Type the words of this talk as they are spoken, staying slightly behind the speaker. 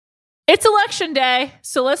It's election day,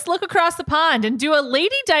 so let's look across the pond and do a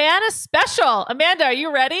Lady Diana special. Amanda, are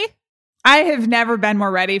you ready? I have never been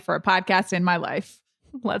more ready for a podcast in my life.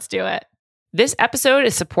 Let's do it. This episode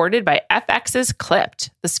is supported by FX's Clipped,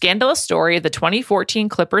 the scandalous story of the 2014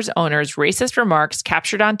 Clippers owner's racist remarks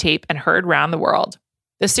captured on tape and heard around the world.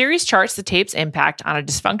 The series charts the tape's impact on a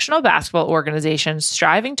dysfunctional basketball organization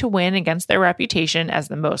striving to win against their reputation as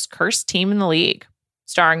the most cursed team in the league.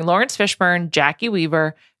 Starring Lawrence Fishburne, Jackie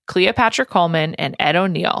Weaver, Cleopatra Coleman, and Ed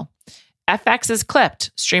O'Neill. FX's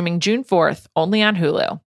Clipped, streaming June 4th, only on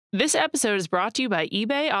Hulu. This episode is brought to you by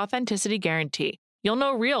eBay Authenticity Guarantee. You'll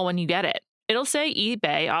know real when you get it. It'll say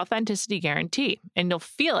eBay Authenticity Guarantee, and you'll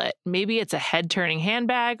feel it. Maybe it's a head-turning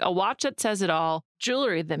handbag, a watch that says it all,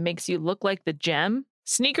 jewelry that makes you look like the gem,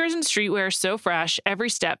 sneakers and streetwear so fresh, every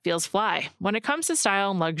step feels fly. When it comes to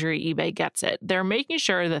style and luxury, eBay gets it. They're making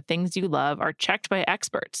sure the things you love are checked by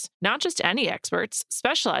experts. Not just any experts,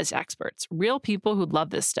 specialized experts, real people who love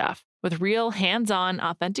this stuff, with real hands-on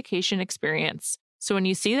authentication experience. So when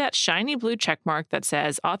you see that shiny blue checkmark that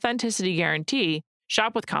says Authenticity Guarantee,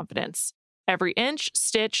 shop with confidence. Every inch,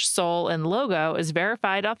 stitch, sole, and logo is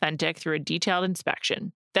verified authentic through a detailed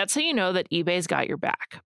inspection. That's how you know that eBay's got your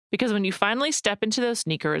back. Because when you finally step into those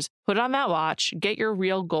sneakers, put on that watch, get your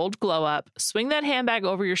real gold glow up, swing that handbag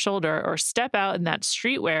over your shoulder, or step out in that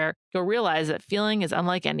streetwear, you'll realize that feeling is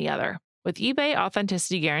unlike any other. With eBay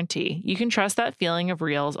Authenticity Guarantee, you can trust that feeling of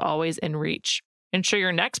real is always in reach. Ensure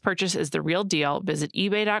your next purchase is the real deal. Visit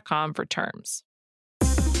ebay.com for terms.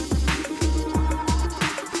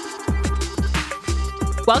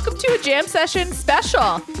 Welcome to a jam session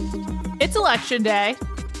special. It's election day,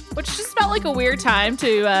 which just felt like a weird time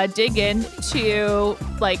to dig into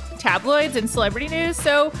like tabloids and celebrity news.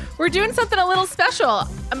 So we're doing something a little special.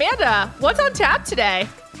 Amanda, what's on tap today?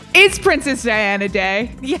 It's Princess Diana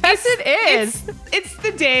Day. Yes, it is. It's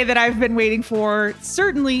the day that I've been waiting for,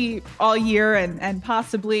 certainly all year and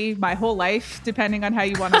possibly my whole life, depending on how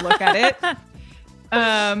you want to look at it.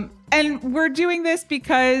 And we're doing this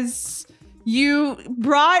because you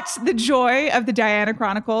brought the joy of the Diana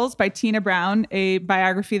Chronicles by Tina Brown, a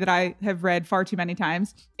biography that I have read far too many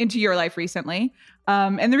times, into your life recently.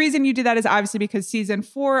 And the reason you did that is obviously because season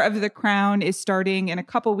 4 of The Crown is starting in a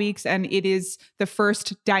couple weeks, and it is the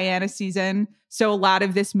first Diana season. So a lot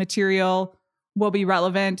of this material will be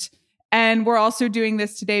relevant. And we're also doing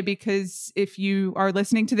this today because if you are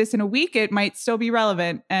listening to this in a week, it might still be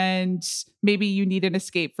relevant. And maybe you need an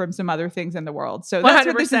escape from some other things in the world. So that's 100%.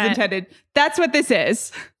 What this is intended. That's what this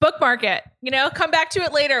is. Bookmark it. Come back to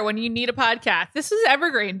it later when you need a podcast. This is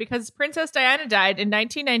evergreen because Princess Diana died in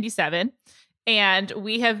 1997. And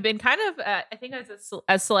we have been kind of, I think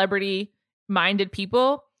as celebrity-minded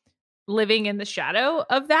people, living in the shadow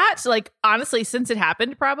of that. So, honestly, since it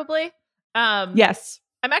happened, probably. Yes.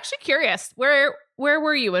 I'm actually curious. Where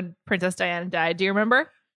were you when Princess Diana died? Do you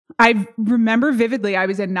remember? I remember vividly. I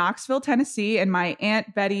was in Knoxville, Tennessee, in my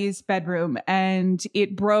Aunt Betty's bedroom, and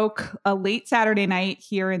it broke a late Saturday night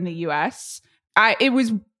here in the U.S. It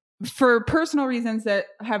was for personal reasons that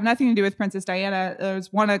have nothing to do with Princess Diana. It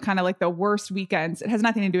was one of kind of like the worst weekends. It has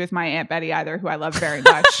nothing to do with my Aunt Betty either, who I love very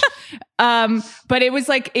much. But it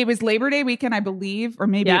was Labor Day weekend, I believe, or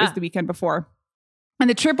maybe it was the weekend before. And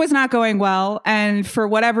the trip was not going well. And for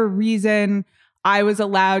whatever reason, I was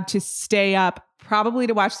allowed to stay up probably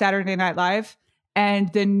to watch Saturday Night Live.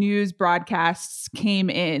 And the news broadcasts came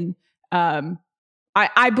in.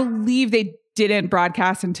 I believe they didn't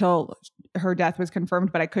broadcast until her death was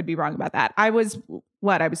confirmed, but I could be wrong about that. I was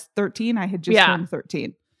 13. I had just turned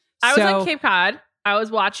 13. I was on Cape Cod. I was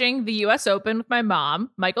watching the US Open with my mom.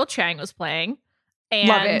 Michael Chang was playing. And,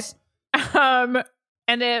 love it.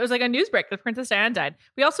 And it was like a news break that Princess Diana died.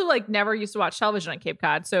 We also never used to watch television on Cape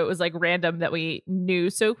Cod. So it was random that we knew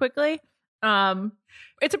so quickly.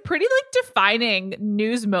 It's a pretty defining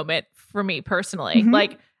news moment for me personally.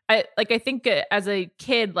 Mm-hmm. I think as a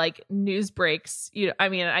kid, news breaks,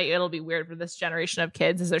 it'll be weird for this generation of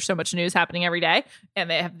kids as there's so much news happening every day and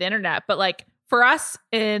they have the internet. But for us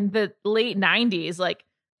in the late 90s,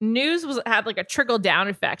 news had a trickle down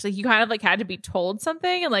effect. You kind of had to be told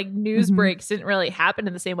something, and news breaks didn't really happen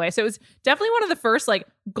in the same way. So it was definitely one of the first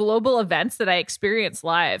global events that I experienced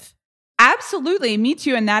live. Absolutely. Me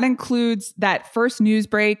too. And that includes that first news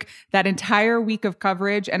break, that entire week of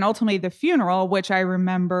coverage, and ultimately the funeral, which I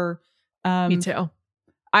remember. Me too.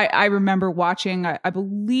 I remember watching, I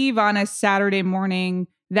believe on a Saturday morning,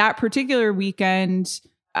 that particular weekend,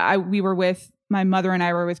 my mother and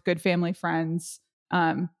I were with good family friends.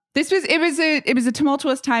 It was a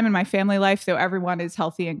tumultuous time in my family life, though everyone is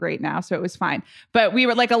healthy and great now, so it was fine. But we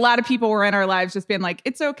were a lot of people were in our lives just being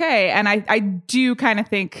it's okay. And I do kind of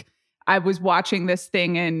think I was watching this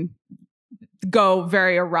thing and go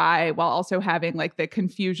very awry while also having like the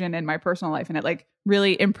confusion in my personal life. And it like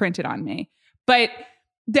really imprinted on me. But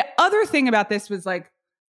the other thing about this was like,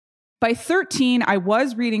 by 13, I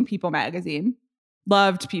was reading People magazine,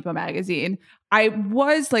 loved People magazine. I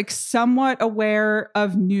was like somewhat aware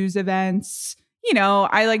of news events. You know,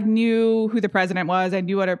 I like knew who the president was. I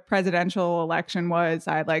knew what a presidential election was.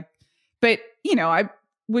 But you know, I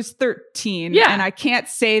was 13 and I can't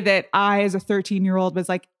say that I, as a 13-year-old, was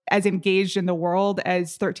like as engaged in the world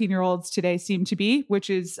as 13-year-olds today seem to be, which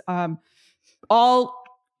is all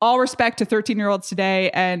respect to 13-year-olds today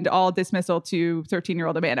and all dismissal to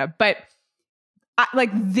 13-year-old Amanda. But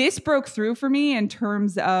this broke through for me in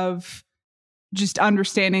terms of just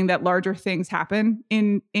understanding that larger things happen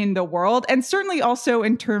in the world. And certainly also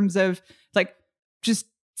in terms of like just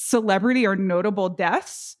celebrity or notable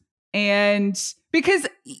deaths. And because,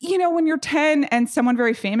 you know, when you're 10 and someone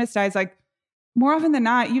very famous dies, like more often than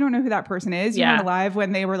not, you don't know who that person is. You weren't alive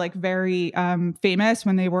when they were like very famous,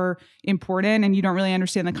 when they were important, and you don't really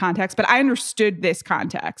understand the context. But I understood this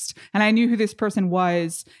context and I knew who this person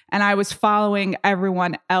was, and I was following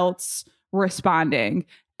everyone else responding.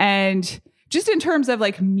 And just in terms of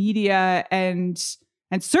like media and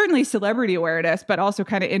certainly celebrity awareness, but also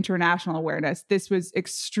kind of international awareness, this was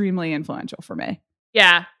extremely influential for me.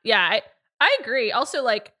 Yeah. I agree. Also,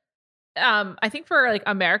 like, I think for like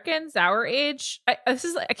Americans our age,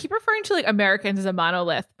 I keep referring to like Americans as a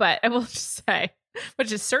monolith, but I will just say,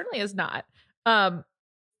 which it certainly is not. The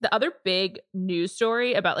other big news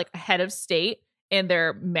story about like a head of state and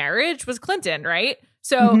their marriage was Clinton, right?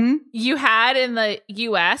 So you had in the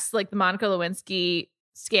US like the Monica Lewinsky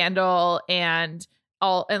scandal and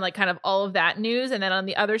like kind of all of that news, and then on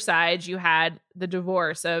the other side you had the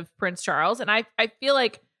divorce of Prince Charles. And I feel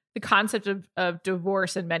like the concept of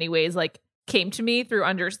divorce in many ways like came to me through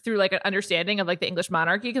like an understanding of like the English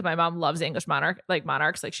monarchy, because my mom loves the English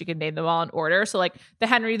monarchs, like she could name them all in order. So like the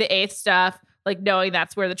Henry VIII stuff, like knowing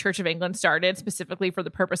that's where the Church of England started specifically for the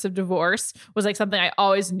purpose of divorce, was like something I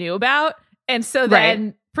always knew about. And so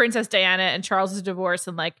then Princess Diana and Charles's divorce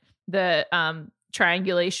and like the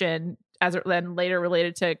triangulation as it then later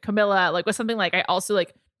related to Camilla, like was something like I also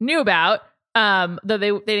like knew about, though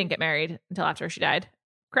they didn't get married until after she died.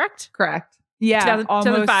 Correct. Yeah.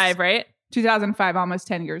 2005, right? 2005, almost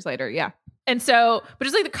 10 years later. Yeah. And so, but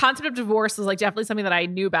just like the concept of divorce was like definitely something that I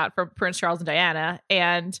knew about from Prince Charles and Diana.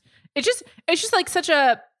 And it's just like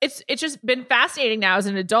it's just been fascinating now as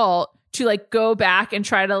an adult to like go back and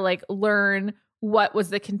try to like learn what was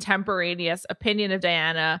the contemporaneous opinion of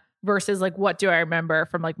Diana versus like what do I remember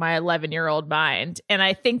from like my 11-year-old mind. And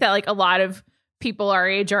I think that like a lot of people our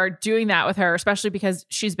age are doing that with her, especially because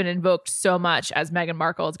she's been invoked so much as Meghan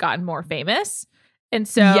Markle has gotten more famous. And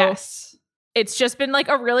so it's just been like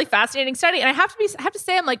a really fascinating study. And I have to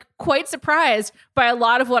say I'm like quite surprised by a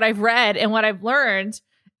lot of what I've read and what I've learned.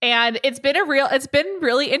 And it's been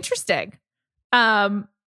really interesting.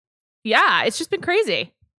 It's just been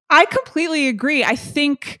crazy. I completely agree. I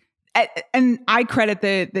think, and I credit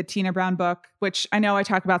the Tina Brown book, which I know I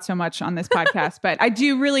talk about so much on this podcast, but I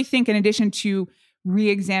do really think in addition to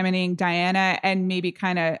re-examining Diana and maybe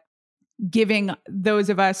kind of giving those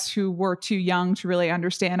of us who were too young to really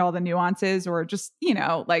understand all the nuances, or just, you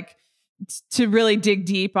know, like to really dig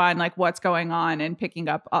deep on like what's going on and picking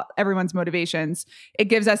up everyone's motivations, it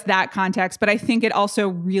gives us that context. But I think it also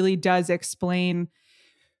really does explain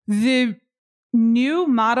the new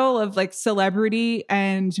model of like celebrity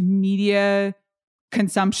and media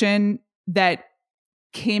consumption that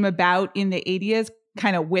came about in the 80s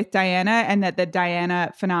kind of with Diana, and that the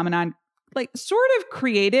Diana phenomenon like sort of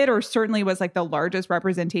created, or certainly was like the largest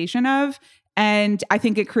representation of. And I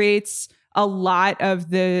think it creates a lot of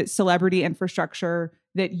the celebrity infrastructure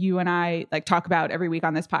that you and I like talk about every week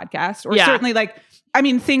on this podcast, or certainly like, I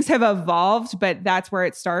mean, things have evolved, but that's where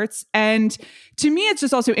it starts. And to me, it's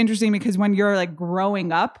just also interesting because when you're like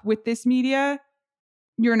growing up with this media,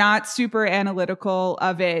 you're not super analytical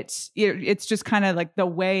of it. It's just kind of like the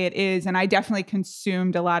way it is. And I definitely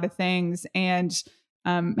consumed a lot of things and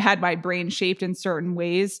had my brain shaped in certain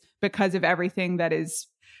ways because of everything that is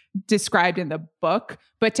described in the book.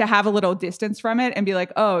 But to have a little distance from it and be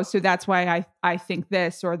like, oh, so that's why I think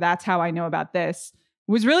this, or that's how I know about this,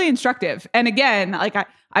 was really instructive. And again, like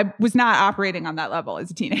I was not operating on that level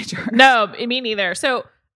as a teenager. No, me neither. So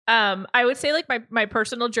I would say like my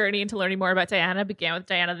personal journey into learning more about Diana began with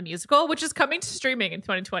Diana the Musical, which is coming to streaming in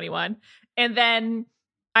 2021. And then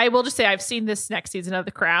I will just say I've seen this next season of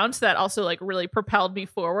The Crown, so that also like really propelled me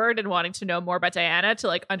forward and wanting to know more about Diana to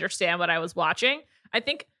like understand what I was watching. I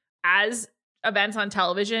think as events on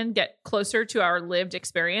television get closer to our lived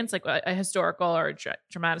experience, like a historical or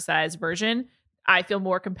dramatized version, I feel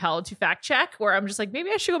more compelled to fact check, where I'm just like, maybe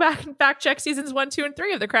I should go back and fact check seasons 1, 2, and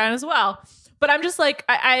 3 of The Crown as well. But I'm just like,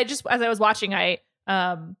 I just, as I was watching, I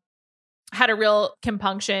had a real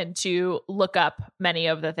compunction to look up many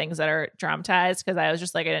of the things that are dramatized, because I was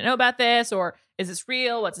just like, I didn't know about this, or is this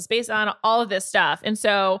real? What's this based on? All of this stuff. And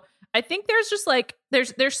so I think there's just like,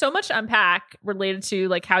 there's so much to unpack related to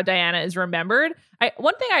like how Diana is remembered.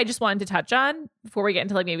 One thing I just wanted to touch on before we get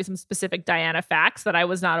into like maybe some specific Diana facts that I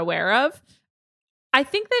was not aware of. I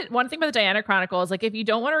think that one thing about the Diana Chronicle is like, if you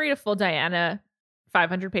don't want to read a full Diana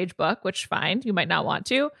 500-page book, which fine, you might not want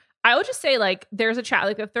to, I would just say like there's a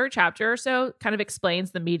like the third chapter or so kind of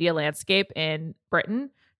explains the media landscape in Britain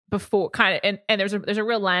before kind of, and there's a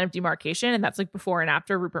real line of demarcation, and that's like before and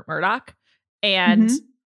after Rupert Murdoch. And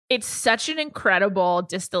it's such an incredible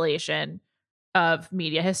distillation of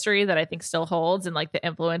media history that I think still holds, and like the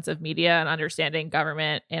influence of media and understanding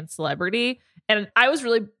government and celebrity. And I was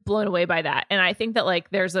really blown away by that. And I think that like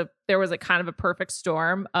there was a kind of a perfect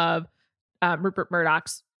storm of Rupert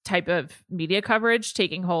Murdoch's type of media coverage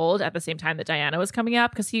taking hold at the same time that Diana was coming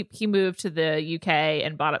up, because he moved to the UK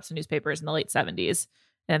and bought up some newspapers in the late 70s,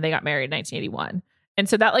 and they got married in 1981. And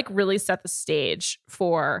so that like really set the stage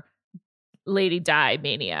for Lady Di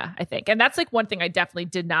mania, I think. And that's like one thing I definitely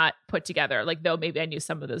did not put together, like though maybe I knew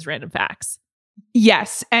some of those random facts.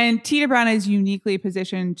 Yes. And Tina Brown is uniquely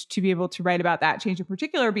positioned to be able to write about that change in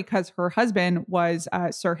particular, because her husband was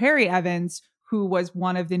Sir Harry Evans, who was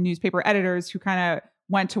one of the newspaper editors who kind of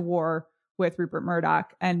went to war with Rupert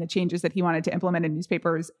Murdoch and the changes that he wanted to implement in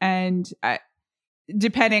newspapers. And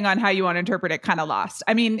depending on how you want to interpret it, kind of lost.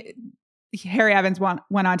 I mean, Harry Evans went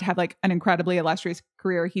on to have like an incredibly illustrious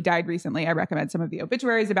career. He died recently. I recommend some of the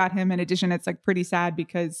obituaries about him. In addition, it's like pretty sad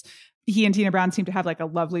because he and Tina Brown seem to have like a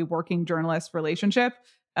lovely working journalist relationship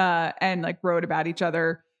and like wrote about each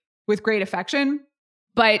other with great affection.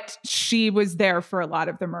 But she was there for a lot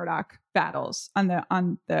of the Murdoch battles on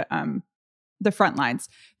the front lines.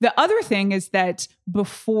 The other thing is that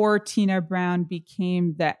before Tina Brown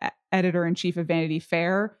became the editor-in-chief of Vanity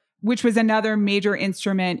Fair, which was another major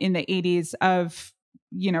instrument in the 80s of,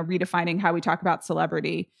 you know, redefining how we talk about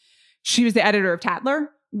celebrity, she was the editor of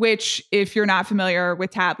Tatler, which, if you're not familiar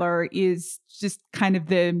with Tatler, is just kind of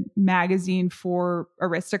the magazine for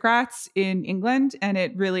aristocrats in England. And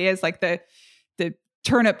it really is like the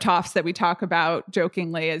turnip toffs that we talk about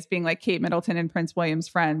jokingly as being like Kate Middleton and Prince William's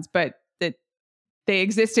friends, but that they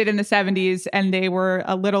existed in the 70s and they were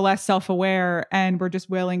a little less self-aware and were just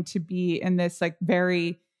willing to be in this like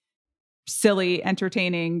very silly,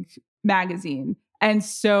 entertaining magazine. And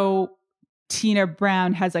so Tina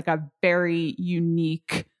Brown has like a very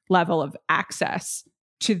unique level of access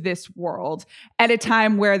to this world at a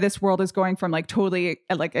time where this world is going from like totally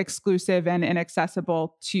like exclusive and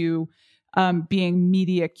inaccessible to being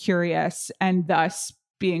media curious, and thus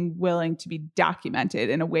being willing to be documented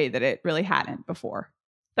in a way that it really hadn't before.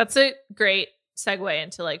 That's a great segue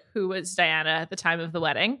into like who was Diana at the time of the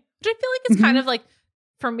wedding, which I feel like is kind of like,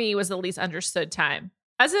 for me, was the least understood time.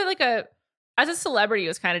 As a celebrity, it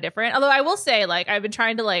was kind of different. Although I will say, like, I've been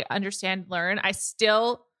trying to like understand, learn. I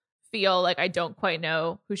still feel like I don't quite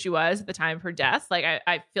know who she was at the time of her death. Like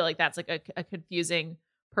I feel like that's like a confusing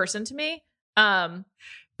person to me.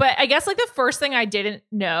 But I guess like the first thing I didn't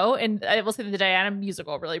know, and I will say that the Diana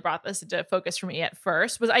musical really brought this into focus for me at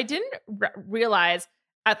first, was I didn't realize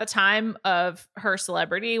at the time of her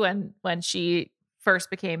celebrity, when she first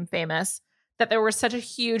became famous, that there was such a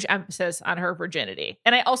huge emphasis on her virginity.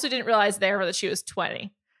 And I also didn't realize there that she was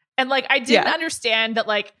 20. And like, I didn't understand that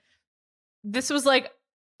like, this was like,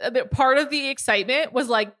 part of the excitement was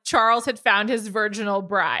like Charles had found his virginal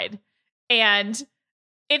bride. And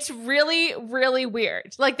it's really, really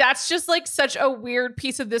weird. Like, that's just like such a weird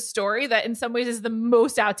piece of this story that in some ways is the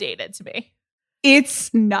most outdated to me.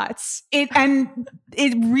 It's nuts. It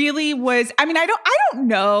really was. I mean, I don't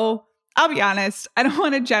know. I'll be honest. I don't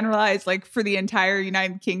want to generalize like for the entire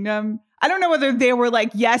United Kingdom. I don't know whether they were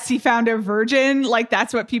like, yes, he found a virgin. Like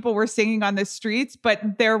that's what people were singing on the streets.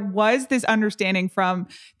 But there was this understanding from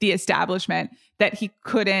the establishment that he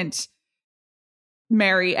couldn't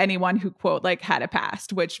marry anyone who, quote, like had a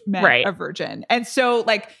past, which meant a virgin. And so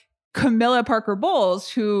like Camilla Parker Bowles,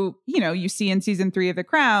 who, you know, you see in season 3 of The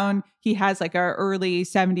Crown, he has like a early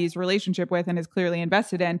 70s relationship with and is clearly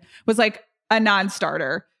invested in, was like a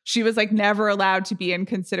non-starter. She was like never allowed to be in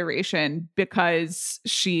consideration because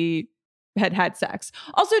she had sex.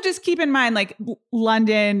 Also, just keep in mind, like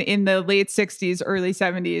London in the late 60s, early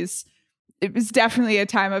 70s, it was definitely a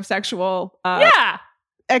time of sexual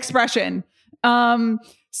expression.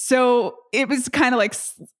 So it was kind of like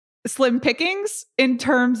slim pickings in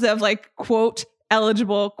terms of like, quote,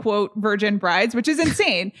 eligible, quote, virgin brides, which is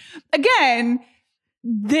insane. Again,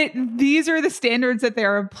 these are the standards that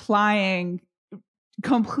they're applying.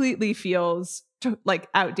 Completely feels like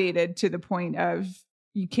outdated to the point of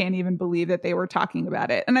you can't even believe that they were talking about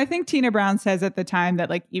it. And I think Tina Brown says at the time that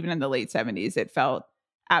like even in the late 70s, it felt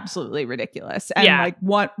absolutely ridiculous. And like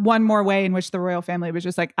one more way in which the royal family was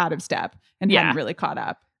just like out of step and hadn't really caught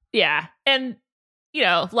up. Yeah. And, you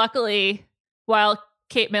know, luckily, while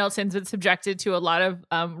Kate Middleton's been subjected to a lot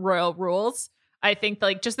of royal rules, I think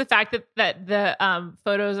like just the fact that the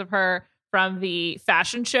photos of her from the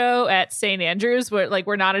fashion show at St. Andrews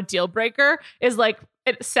were not a deal breaker is like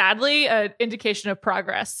sadly an indication of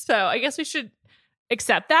progress. So I guess we should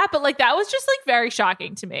accept that. But like that was just like very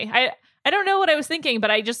shocking to me. I don't know what I was thinking, but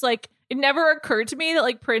I just like it never occurred to me that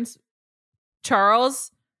like Prince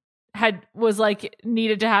Charles was like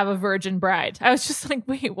needed to have a virgin bride. I was just like,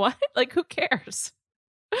 wait, what? Like who cares?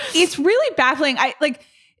 It's really baffling. I like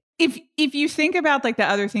if you think about like the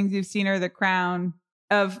other things you've seen or The Crown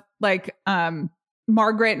of like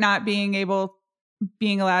Margaret not being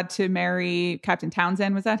allowed to marry Captain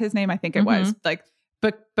Townsend. Was that his name? I think it was. Like,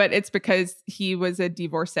 but it's because he was a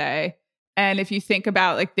divorcee. And if you think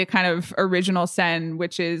about like the kind of original sin,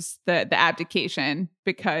 which is the abdication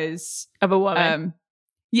because of a woman.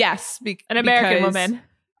 Yes. An American woman.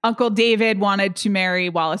 Uncle David wanted to marry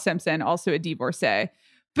Wallis Simpson, also a divorcee.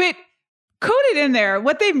 But coded in there,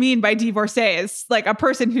 what they mean by divorcee is like a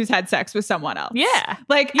person who's had sex with someone else. Yeah.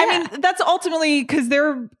 Like, yeah. I mean, that's ultimately because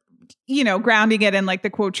they're, you know, grounding it in like the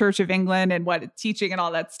quote Church of England and what it's teaching and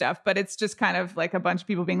all that stuff. But it's just kind of like a bunch of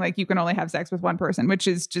people being like, you can only have sex with one person, which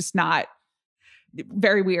is just not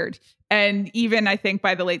very weird. And even I think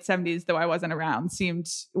by the late 70s, though I wasn't around, seemed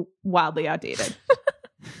wildly outdated.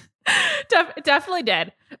 Definitely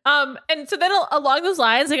did. And so then along those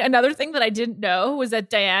lines, like another thing that I didn't know was that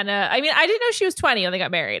Diana, I mean, I didn't know she was 20 when they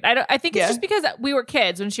got married. I think it's just because we were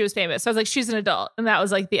kids when she was famous. So I was like, she's an adult. And that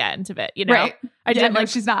was like the end of it, you know? Right. I didn't like,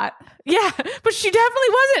 she's not. Yeah, but she definitely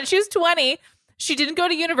wasn't. She was 20. She didn't go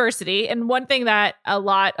to university. And one thing that a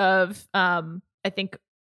lot of, I think,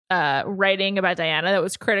 writing about Diana that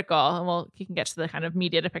was critical, and you can get to the kind of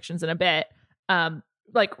media depictions in a bit,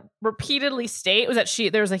 like repeatedly state was that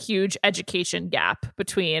there was a huge education gap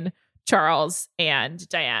between Charles and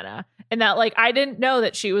Diana, and that like I didn't know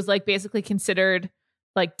that she was like basically considered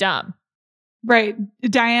like dumb. Right.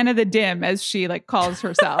 Diana the Dim, as she like calls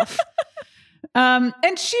herself.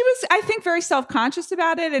 And she was, I think, very self-conscious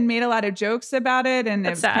about it and made a lot of jokes about it. And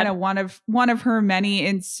That's it was kind of one of her many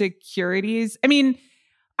insecurities. I mean,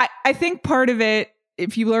 I think part of it,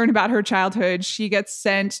 if you learn about her childhood, she gets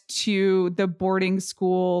sent to the boarding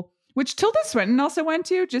school, which Tilda Swinton also went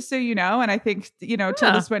to, just so you know. And I think, you know,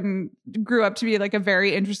 Tilda Swinton grew up to be like a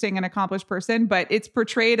very interesting and accomplished person, but it's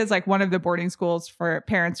portrayed as like one of the boarding schools for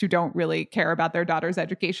parents who don't really care about their daughter's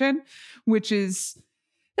education, which is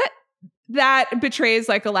that betrays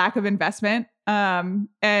like a lack of investment and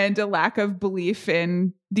a lack of belief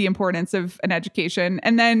in the importance of an education.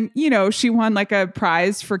 And then, you know, she won like a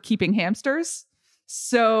prize for keeping hamsters.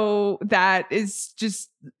 So that is just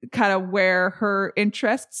kind of where her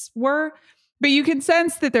interests were. But you can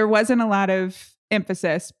sense that there wasn't a lot of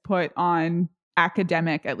emphasis put on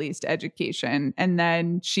academic, at least education. And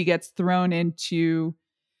then she gets thrown into,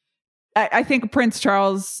 I think Prince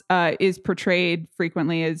Charles is portrayed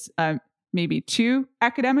frequently as maybe too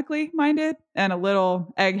academically minded and a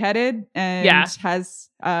little egg-headed, and has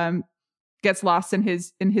gets lost in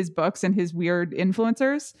his books and his weird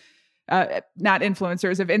influencers. Not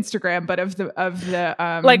influencers of Instagram, but of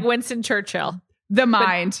the like Winston Churchill, the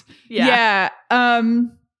mind. But,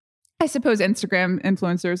 I suppose Instagram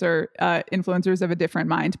influencers are influencers of a different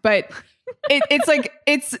mind, but it's like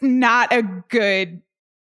it's not a good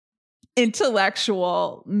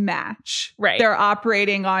intellectual match. Right. They're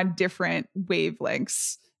operating on different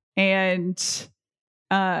wavelengths, and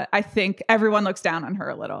I think everyone looks down on her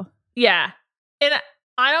a little. Yeah, and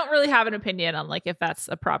I don't really have an opinion on like if that's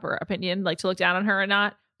a proper opinion, like to look down on her or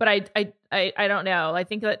not. But I don't know. I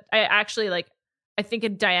think that I think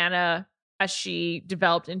in Diana, as she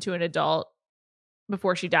developed into an adult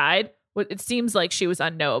before she died, it seems like she was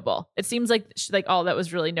unknowable. It seems like all that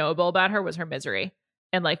was really knowable about her was her misery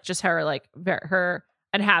and like just her like her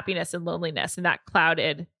unhappiness and loneliness, and that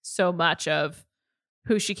clouded so much of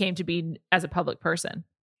who she came to be as a public person.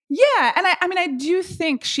 Yeah. And I mean, I do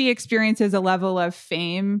think she experiences a level of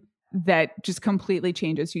fame that just completely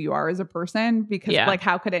changes who you are as a person, because like,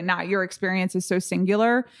 how could it not? Your experience is so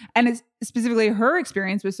singular. And it's specifically her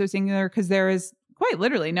experience was so singular because there is quite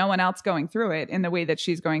literally no one else going through it in the way that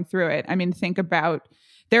she's going through it. I mean, think about,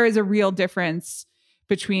 there is a real difference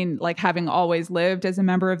between like having always lived as a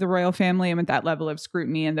member of the royal family and with that level of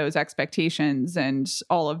scrutiny and those expectations and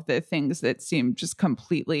all of the things that seem just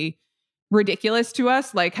completely ridiculous to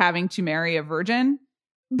us, like having to marry a virgin.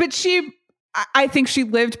 But I think she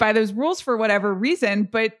lived by those rules for whatever reason,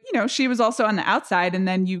 but you know, she was also on the outside, and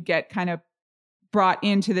then you get kind of brought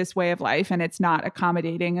into this way of life and it's not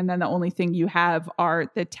accommodating. And then the only thing you have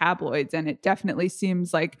are the tabloids. And it definitely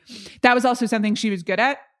seems like that was also something she was good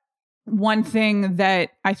at. One thing that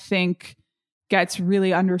I think gets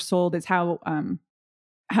really undersold is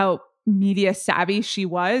how media savvy she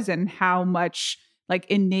was and how much like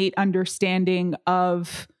innate understanding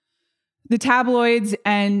of the tabloids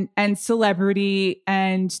and celebrity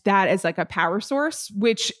and that as like a power source,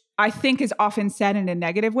 which I think is often said in a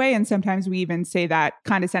negative way. And sometimes we even say that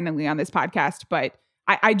condescendingly on this podcast, but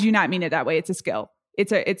I do not mean it that way. It's a skill.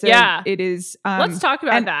 It is. Let's talk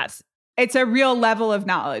about that. It's a real level of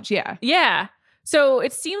knowledge. Yeah. Yeah. So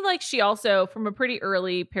it seemed like she also, from a pretty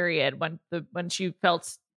early period when she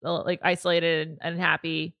felt like isolated and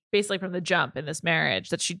unhappy, basically from the jump in this marriage,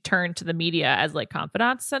 that she turned to the media as like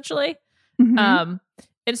confidants essentially. Mm-hmm.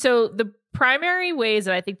 And so the primary ways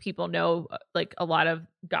that I think people know like a lot of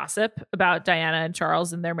gossip about Diana and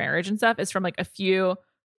Charles and their marriage and stuff is from like a few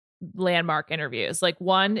landmark interviews. Like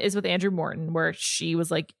one is with Andrew Morton, where she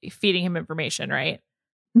was like feeding him information, right?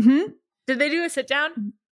 Mm-hmm. Did they do a sit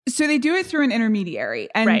down? So they do it through an intermediary,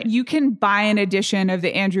 and you can buy an edition of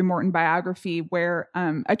the Andrew Morton biography where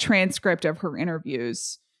a transcript of her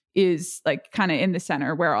interviews is like kind of in the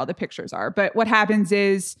center where all the pictures are. But what happens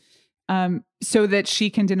is, so that she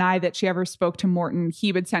can deny that she ever spoke to Morton,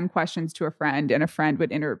 he would send questions to a friend, and a friend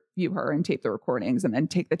would interview her and tape the recordings and then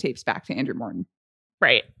take the tapes back to Andrew Morton.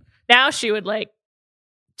 Right. Now she would like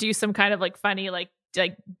do some kind of like funny, like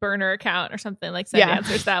burner account or something, like send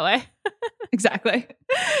answers that way. Exactly.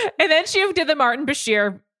 And then she did the Martin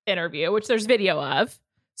Bashir interview, which there's video of.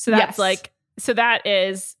 So that's so that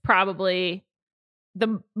is probably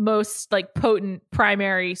the most like potent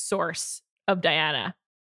primary source of Diana.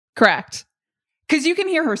 Correct. Because you can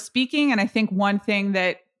hear her speaking. And I think one thing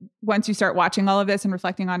that once you start watching all of this and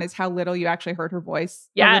reflecting on is how little you actually heard her voice.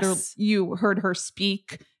 Yes. You heard her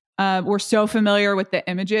speak. We're so familiar with the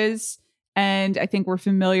images. And I think we're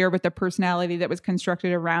familiar with the personality that was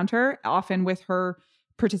constructed around her, often with her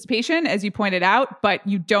participation, as you pointed out, but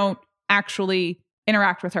you don't actually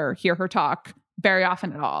interact with her, hear her talk very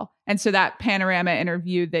often at all. And so that panorama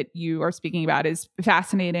interview that you are speaking about is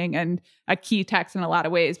fascinating and a key text in a lot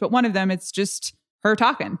of ways. But one of them, it's just her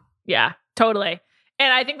talking. Yeah, totally.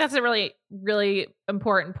 And I think that's a really, really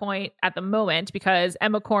important point at the moment, because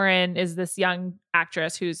Emma Corrin is this young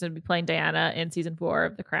actress who's going to be playing Diana in season 4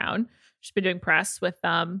 of The Crown. She's been doing press with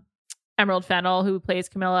Emerald Fennell, who plays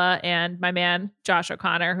Camilla, and my man, Josh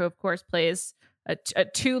O'Connor, who, of course, plays a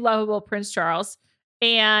too lovable Prince Charles.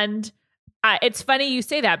 And it's funny you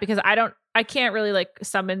say that, because I can't really like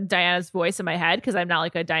summon Diana's voice in my head, because I'm not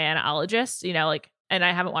like a Diana-ologist, you know, like, and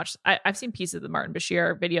I haven't watched, I've seen pieces of the Martin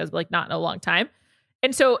Bashir videos, but like not in a long time.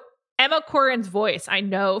 And so Emma Corrin's voice, I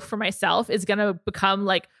know for myself, is going to become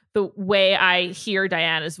like the way I hear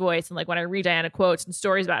Diana's voice. And like when I read Diana quotes and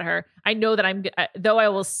stories about her, I know that though I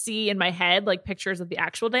will see in my head like pictures of the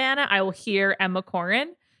actual Diana, I will hear Emma Corrin.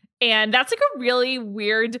 And that's like a really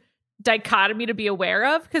weird dichotomy to be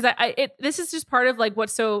aware of, because this is just part of like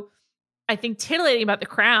what's so, I think, titillating about The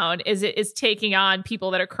Crown is it is taking on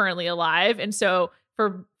people that are currently alive. And so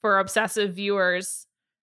for obsessive viewers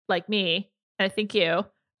like me, and I think you,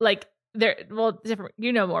 like, different,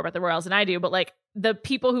 you know more about the royals than I do, but like the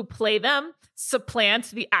people who play them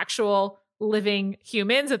supplant the actual living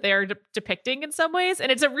humans that they're depicting in some ways.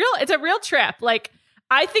 And it's a real trip. Like,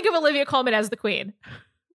 I think of Olivia Colman as the queen.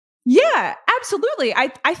 Yeah, absolutely.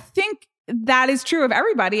 I think that is true of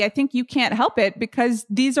everybody. I think you can't help it, because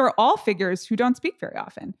these are all figures who don't speak very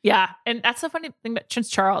often. Yeah. And that's the funny thing about Prince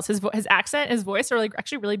Charles. His accent, his voice are like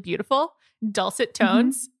actually really beautiful, dulcet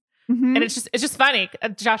tones. Mm-hmm. And it's just funny.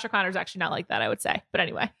 Josh O'Connor's actually not like that, I would say. But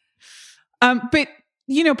anyway. But,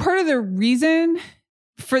 you know, part of the reason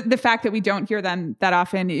for the fact that we don't hear them that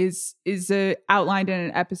often is outlined in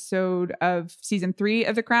an episode of season 3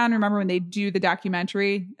 of The Crown. Remember when they do the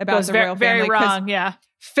documentary about the royal family? Very wrong, yeah.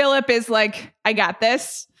 Philip is like, I got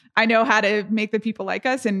this. I know how to make the people like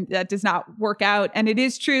us, and that does not work out. And it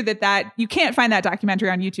is true that you can't find that documentary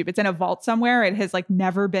on YouTube. It's in a vault somewhere. It has like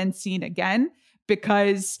never been seen again,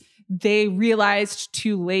 because they realized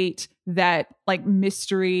too late that like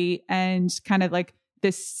mystery and kind of like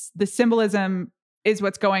the symbolism is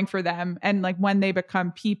what's going for them. And like when they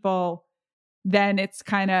become people, then it's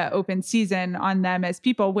kind of open season on them as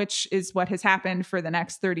people, which is what has happened for the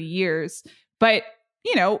next 30 years. But,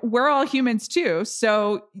 you know, we're all humans too.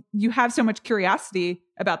 So you have so much curiosity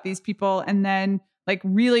about these people, and then like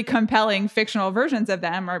really compelling fictional versions of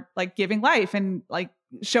them are like giving life and like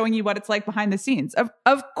showing you what it's like behind the scenes.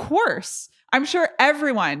 Of course, I'm sure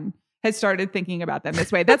everyone has started thinking about them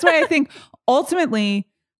this way. That's why I think ultimately,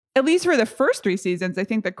 at least for the first 3 seasons, I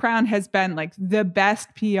think The Crown has been like the best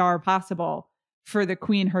PR possible for the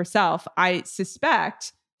Queen herself. I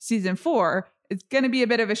suspect season 4 is going to be a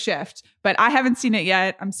bit of a shift, but I haven't seen it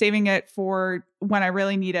yet. I'm saving it for when I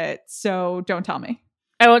really need it. So don't tell me.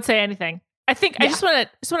 I won't say anything. I think I just want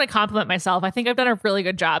to compliment myself. I think I've done a really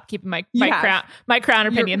good job keeping my crown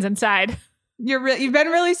opinions inside. You've been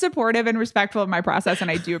really supportive and respectful of my process,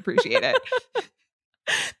 and I do appreciate it.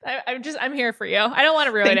 I'm here for you. I don't want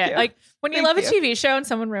to ruin it. Like when you love a TV show and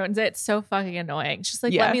someone ruins it, it's so fucking annoying. It's just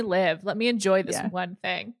like, let me live. Let me enjoy this one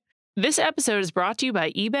thing. This episode is brought to you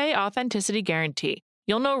by eBay Authenticity Guarantee.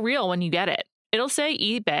 You'll know real when you get it. It'll say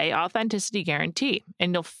eBay Authenticity Guarantee,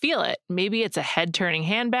 and you'll feel it. Maybe it's a head-turning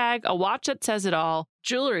handbag, a watch that says it all,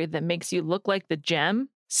 jewelry that makes you look like the gem.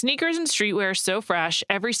 Sneakers and streetwear so fresh,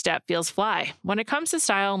 every step feels fly. When it comes to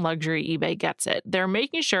style and luxury, eBay gets it. They're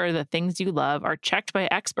making sure the things you love are checked by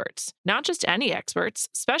experts. Not just any experts,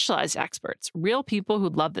 specialized experts, real people who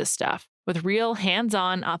love this stuff, with real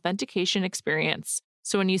hands-on authentication experience.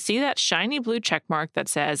 So when you see that shiny blue checkmark that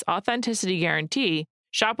says Authenticity Guarantee,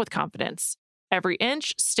 shop with confidence. Every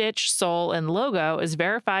inch, stitch, sole, and logo is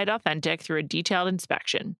verified authentic through a detailed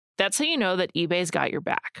inspection. That's how you know that eBay's got your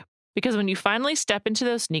back. Because when you finally step into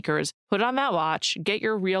those sneakers, put on that watch, get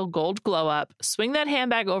your real gold glow up, swing that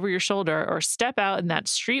handbag over your shoulder, or step out in that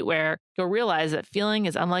streetwear, you'll realize that feeling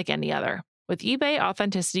is unlike any other. With eBay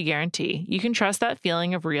Authenticity Guarantee, you can trust that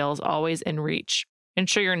feeling of real is always in reach.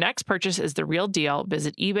 Ensure your next purchase is the real deal.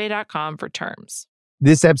 Visit ebay.com for terms.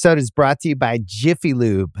 This episode is brought to you by Jiffy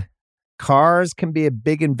Lube. Cars can be a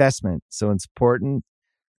big investment, so it's important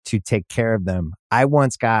to take care of them. I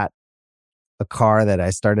once got a car that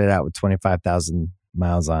I started out with 25,000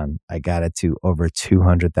 miles on. I got it to over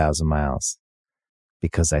 200,000 miles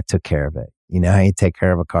because I took care of it. You know how you take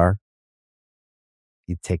care of a car?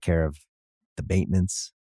 You take care of the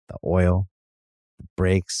maintenance, the oil, the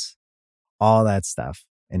brakes, all that stuff.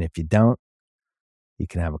 And if you don't, you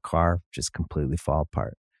can have a car just completely fall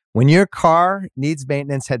apart. When your car needs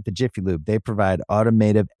maintenance, head to Jiffy Lube. They provide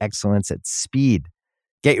automotive excellence at speed.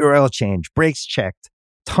 Get your oil change, brakes checked,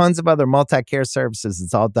 tons of other multi-care services.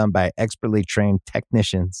 It's all done by expertly trained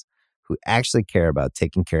technicians who actually care about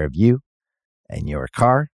taking care of you and your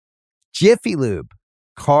car. Jiffy Lube,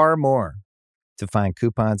 car more. To find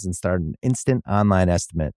coupons and start an instant online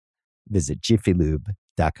estimate, visit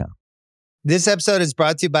jiffylube.com. This episode is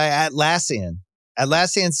brought to you by Atlassian.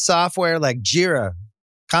 Atlassian software like Jira,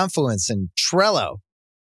 Confluence, and Trello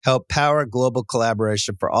help power global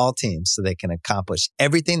collaboration for all teams so they can accomplish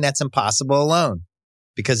everything that's impossible alone.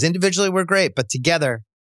 Because individually we're great, but together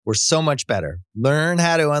we're so much better. Learn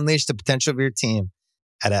how to unleash the potential of your team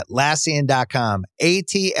at Atlassian.com.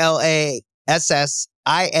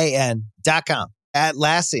 Atlassian.com.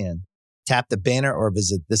 Atlassian. Tap the banner or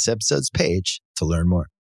visit this episode's page to learn more.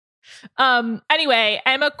 Anyway,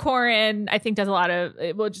 Emma Corrin, I think, does a lot of,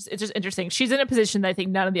 it's just interesting. She's in a position that I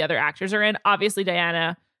think none of the other actors are in. Obviously,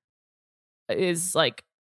 Diana is like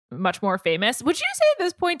much more famous. Would you say at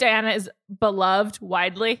this point Diana is beloved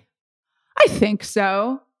widely? I think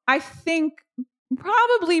so. I think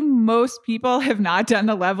probably most people have not done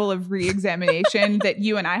the level of re-examination that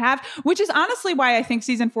you and I have, which is honestly why I think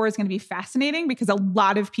season 4 is going to be fascinating, because a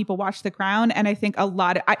lot of people watch The Crown, and I think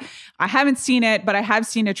I haven't seen it, but I have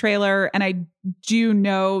seen a trailer, and I do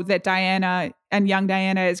know that Diana and young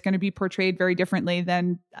Diana is going to be portrayed very differently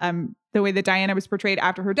than the way that Diana was portrayed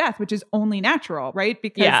after her death, which is only natural, right?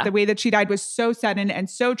 Because the way that she died was so sudden and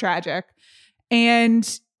so tragic.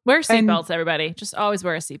 And wear seatbelts, everybody. Just always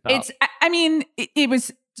wear a seatbelt. It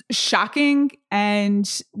was shocking,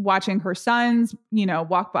 and watching her sons,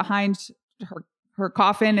 walk behind her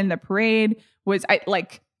coffin in the parade was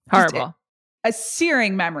horrible. A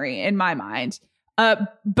searing memory in my mind.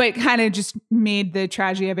 But kind of just made the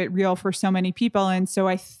tragedy of it real for so many people. And so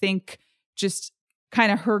I think just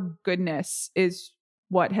kind of her goodness is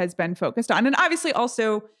what has been focused on. And obviously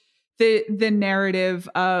also the narrative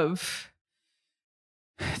of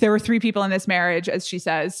there were 3 people in this marriage, as she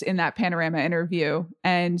says in that Panorama interview,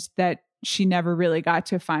 and that she never really got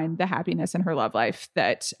to find the happiness in her love life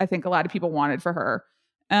that I think a lot of people wanted for her.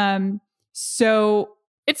 So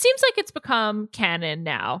it seems like it's become canon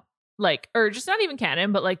now, or just not even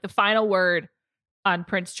canon, but like the final word on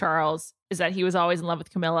Prince Charles is that he was always in love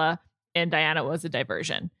with Camilla and Diana was a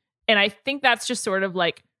diversion. And I think that's just sort of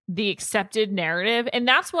like the accepted narrative. And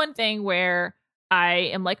that's one thing where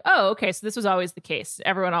I am like, oh, okay, so this was always the case.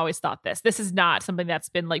 Everyone always thought this. This is not something that's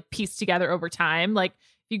been like pieced together over time. Like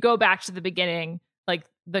if you go back to the beginning, like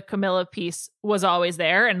the Camilla piece was always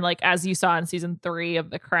there. And like, as you saw in season 3 of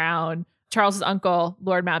The Crown, Charles's uncle,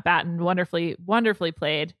 Lord Mountbatten, wonderfully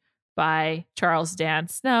played by Charles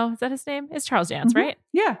Dance. No, is that his name? It's Charles Dance, right?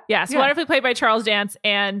 Yeah. Yes. Yeah. Wonderfully played by Charles Dance.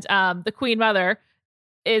 And the Queen Mother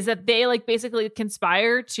is that they like basically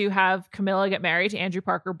conspire to have Camilla get married to Andrew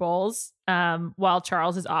Parker Bowles while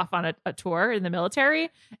Charles is off on a tour in the military.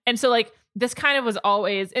 And so like this kind of was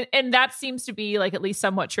always, and that seems to be like at least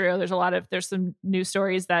somewhat true. There's some news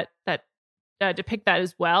stories that depict that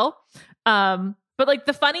as well. But like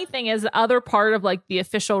the funny thing is the other part of like the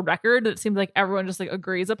official record that seems like everyone just like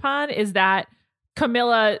agrees upon is that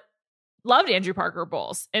Camilla loved Andrew Parker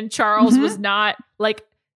Bowles and Charles was not like,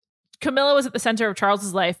 Camilla was at the center of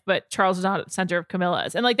Charles's life, but Charles was not at the center of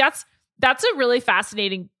Camilla's. And like, that's a really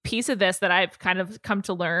fascinating piece of this that I've kind of come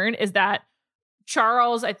to learn is that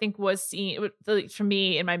Charles, I think was seen for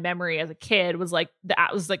me in my memory as a kid was like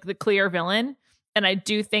the clear villain. And I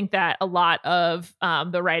do think that a lot of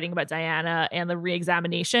the writing about Diana and the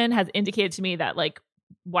reexamination has indicated to me that like,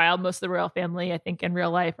 while most of the royal family, I think in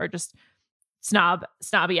real life are just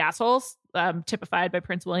snobby assholes, typified by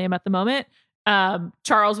Prince William at the moment.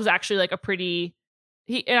 Charles was actually like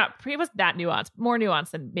he was that nuanced, more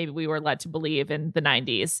nuanced than maybe we were led to believe in the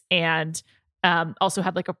 90s. And also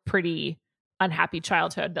had like a pretty unhappy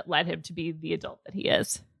childhood that led him to be the adult that he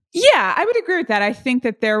is. Yeah, I would agree with that. I think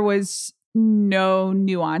that there was no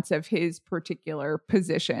nuance of his particular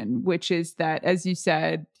position, which is that, as you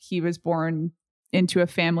said, he was born into a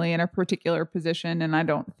family in a particular position. And I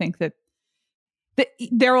don't think that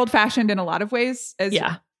they're old fashioned in a lot of ways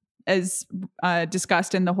as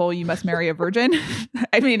discussed in the whole "you must marry a virgin."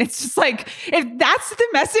 I mean, it's just like, if that's the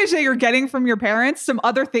message that you're getting from your parents, some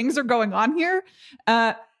other things are going on here.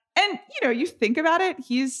 And, you know, you think about it,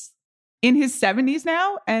 he's in his 70s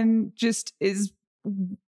now and just is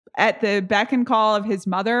at the beck and call of his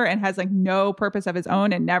mother and has like no purpose of his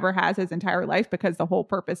own and never has his entire life because the whole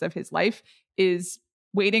purpose of his life is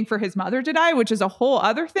waiting for his mother to die, which is a whole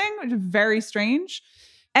other thing, which is very strange.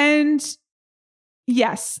 And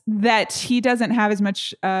yes, that he doesn't have as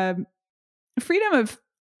much freedom of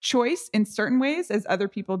choice in certain ways as other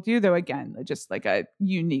people do, though, again, just like a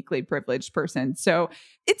uniquely privileged person. So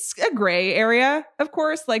it's a gray area, of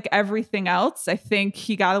course, like everything else. I think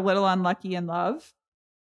he got a little unlucky in love.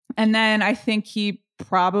 And then I think he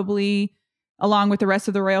probably, along with the rest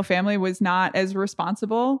of the royal family, was not as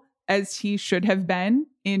responsible as he should have been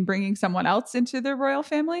in bringing someone else into the royal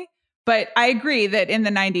family. But I agree that in the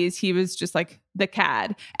 90s, he was just like the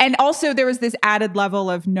cad. And also there was this added level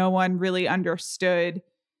of no one really understood.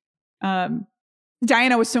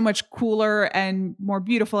 Diana was so much cooler and more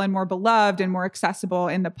beautiful and more beloved and more accessible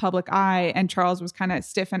in the public eye. And Charles was kind of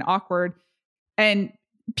stiff and awkward. And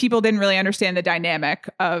people didn't really understand the dynamic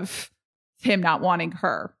of him not wanting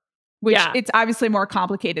her, which it's obviously more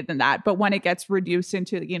complicated than that. But when it gets reduced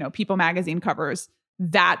into, you know, People magazine covers,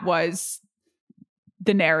 that was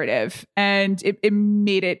the narrative. And it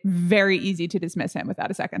made it very easy to dismiss him without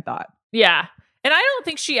a second thought. Yeah. And I don't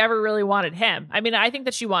think she ever really wanted him. I mean, I think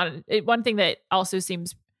that she wanted one thing that also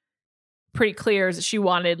seems pretty clear is that she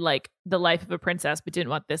wanted like the life of a princess, but didn't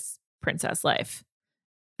want this princess life.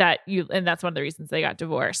 And that's one of the reasons they got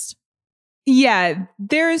divorced. Yeah.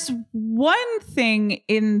 There's one thing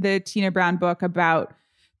in the Tina Brown book about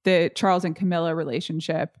the Charles and Camilla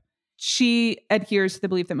relationship. She adheres to the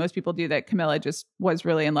belief that most people do, that Camilla just was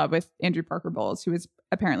really in love with Andrew Parker Bowles, who was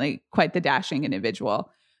apparently quite the dashing individual.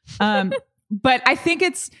 But I think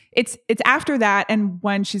it's after that, and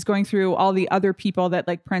when she's going through all the other people that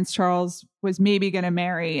like Prince Charles was maybe going to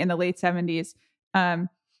marry in the late 70s. And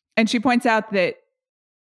she points out that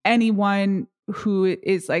anyone who would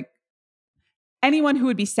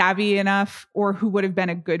be savvy enough or who would have been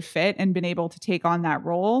a good fit and been able to take on that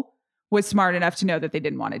role was smart enough to know that they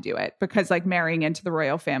didn't want to do it, because like marrying into the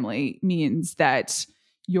royal family means that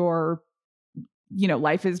your, you know,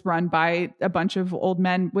 life is run by a bunch of old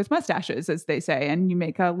men with mustaches, as they say, and you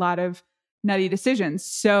make a lot of nutty decisions.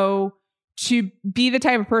 So to be the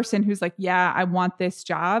type of person who's like, yeah, I want this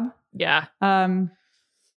job. Yeah.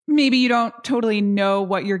 Maybe you don't totally know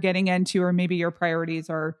what you're getting into, or maybe your priorities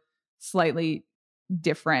are slightly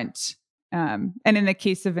different. And in the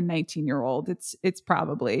case of a 19-year-old, it's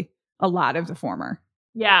probably a lot of the former.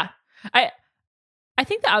 Yeah. I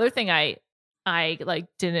think the other thing I I like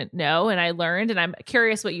didn't know and I learned, and I'm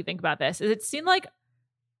curious what you think about this. It seemed like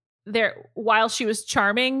while she was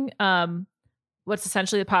charming, what's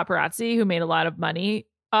essentially the paparazzi who made a lot of money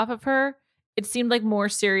off of her, it seemed like more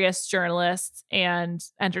serious journalists and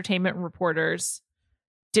entertainment reporters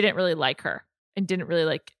didn't really like her and didn't really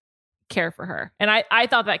like care for her. And I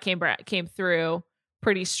thought that came through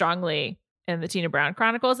pretty strongly in the Tina Brown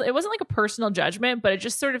Chronicles. It wasn't like a personal judgment, but it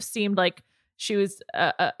just sort of seemed like she was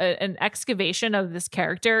an excavation of this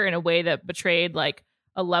character in a way that betrayed like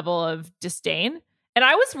a level of disdain. And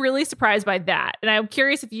I was really surprised by that. And I'm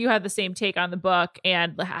curious if you had the same take on the book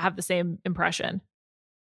and have the same impression.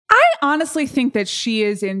 I honestly think that she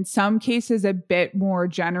is in some cases a bit more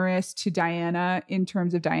generous to Diana in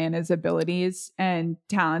terms of Diana's abilities and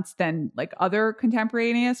talents than like other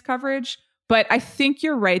contemporaneous coverage. But I think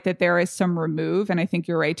you're right that there is some remove. And I think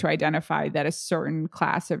you're right to identify that a certain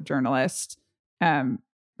class of journalist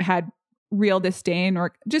had real disdain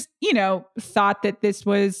or just, thought that this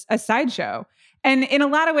was a sideshow. And in a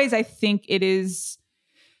lot of ways, I think it is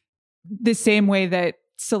the same way that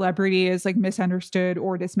celebrity is like misunderstood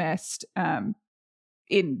or dismissed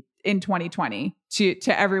in 2020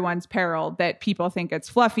 to everyone's peril, that people think it's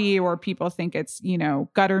fluffy or people think it's,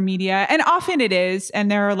 gutter media. And often it is. And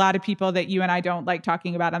there are a lot of people that you and I don't like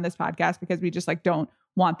talking about on this podcast because we just like don't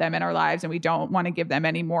want them in our lives and we don't want to give them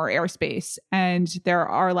any more airspace. And there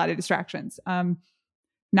are a lot of distractions,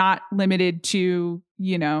 not limited to,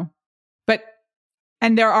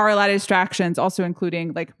 and there are a lot of distractions also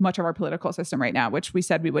including like much of our political system right now, which we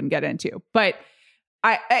said we wouldn't get into, but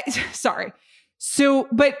sorry. So,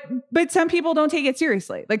 but some people don't take it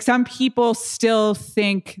seriously. Like some people still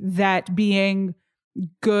think that being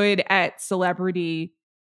good at celebrity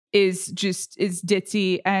is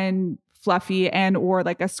ditzy and fluffy and or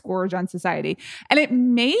like a scourge on society. And it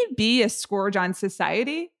may be a scourge on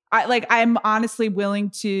society. I'm honestly willing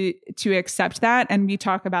to accept that. And we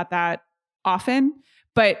talk about that often.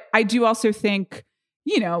 But I do also think,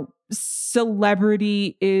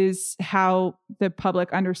 celebrity is how the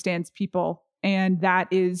public understands people. And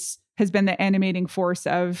that has been the animating force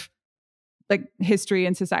of like history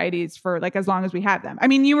and societies for like as long as we have them. I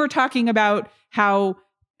mean, you were talking about how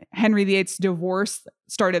Henry VIII's divorce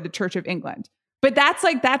started the Church of England, but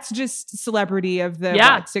that's just celebrity of the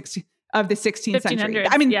 16th century.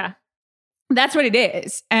 I mean, that's what it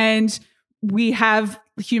is. And we have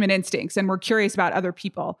human instincts and we're curious about other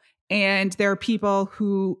people. And there are people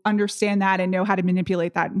who understand that and know how to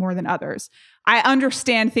manipulate that more than others. I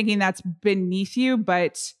understand thinking that's beneath you,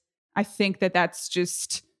 but I think that that's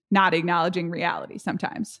just not acknowledging reality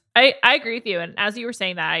sometimes. I agree with you. And as you were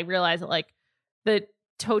saying that, I realized that like the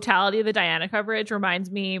totality of the Diana coverage reminds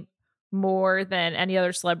me more than any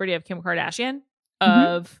other celebrity of Kim Kardashian,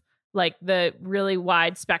 of like the really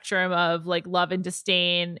wide spectrum of like love and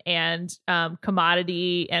disdain and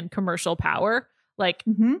commodity and commercial power. Like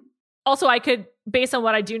also I could, based on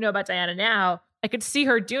what I do know about Diana now, I could see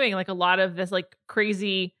her doing like a lot of this like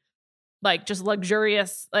crazy, like just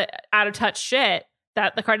luxurious, out of touch shit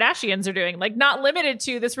that the Kardashians are doing, like not limited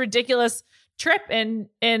to this ridiculous trip in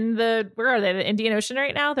the, where are they? The Indian Ocean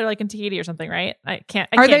right now? They're like in Tahiti or something, right? I can't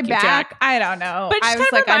they keep back? Track. I don't know. But it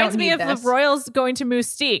just kind of reminds me of this. the royals going to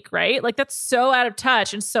Moustique, right? Like that's so out of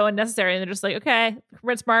touch and so unnecessary. And they're just like, okay,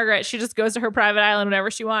 Prince Margaret, she just goes to her private island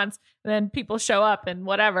whenever she wants. And then people show up and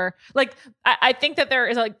whatever. Like, I think that there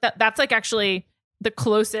is like, that's like actually the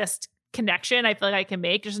closest connection I feel like I can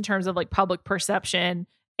make just in terms of like public perception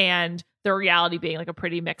and the reality being like a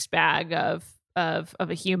pretty mixed bag of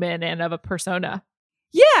a human and of a persona.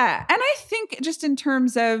 Yeah. And I think just in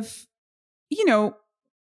terms of,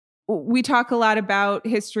 we talk a lot about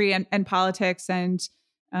history and politics. And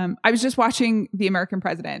I was just watching The American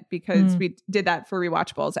President because we did that for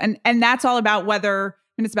Rewatchables. And that's all about whether,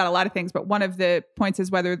 and it's about a lot of things, but one of the points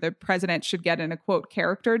is whether the president should get in a quote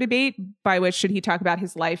character debate, by which should he talk about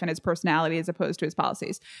his life and his personality as opposed to his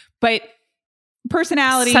policies. But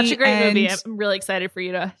personality, such a great movie. I'm really excited for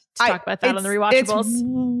you to talk about that on the Rewatchables. It's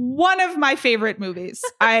one of my favorite movies.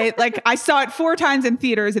 I saw it 4 times in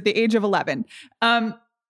theaters at the age of 11.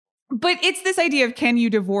 But it's this idea of, can you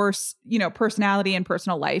divorce, personality and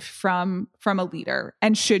personal life from a leader,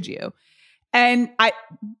 and should you? And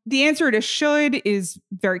the answer to should is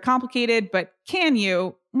very complicated, but can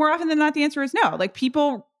you? More often than not, the answer is no. Like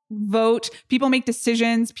people vote, people make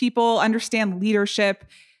decisions, people understand leadership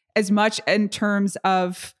as much in terms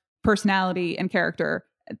of personality and character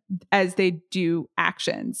as they do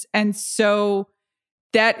actions. And so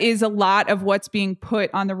that is a lot of what's being put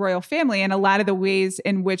on the royal family, and a lot of the ways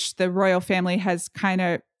in which the royal family has kind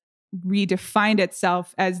of redefined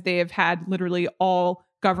itself as they have had literally all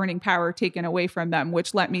governing power taken away from them,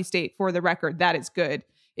 which, let me state for the record, that is good.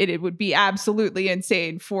 It would be absolutely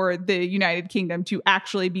insane for the United Kingdom to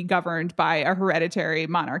actually be governed by a hereditary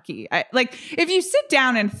monarchy. If you sit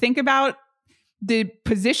down and think about the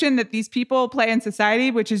position that these people play in society,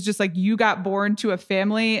 which is just like, you got born to a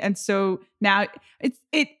family. And so now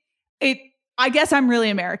I guess I'm really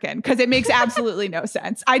American because it makes absolutely no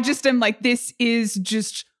sense. I just am like, this is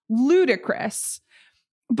just ludicrous.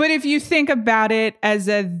 But if you think about it as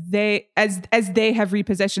they have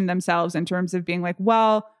repositioned themselves in terms of being like,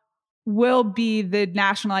 well, will be the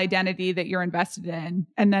national identity that you're invested in,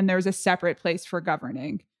 and then there's a separate place for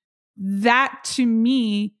governing. That to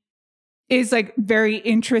me is like very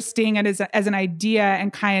interesting and as an idea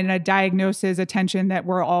and kind of diagnoses a tension that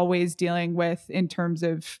we're always dealing with in terms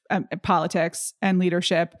of politics and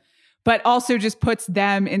leadership, but also just puts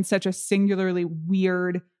them in such a singularly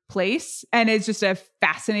weird place. And it's just a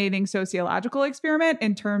fascinating sociological experiment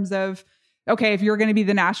in terms of, okay, if you're going to be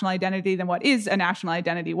the national identity, then what is a national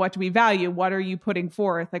identity? What do we value? What are you putting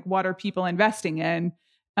forth? Like, what are people investing in?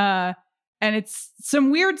 And it's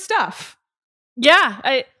some weird stuff.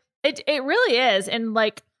 Yeah, it really is. And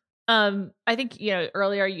like, I think,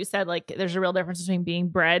 earlier you said like there's a real difference between being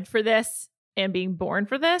bred for this and being born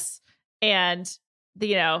for this. And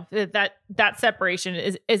that separation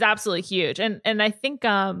is absolutely huge. And I think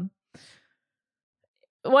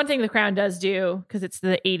one thing The Crown does do, because it's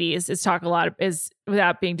the 80s, is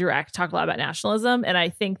without being direct, talk a lot about nationalism. And I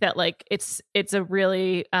think that like it's a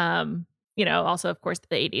really also of course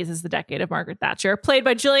the 80s is the decade of Margaret Thatcher, played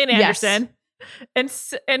by Gillian Anderson.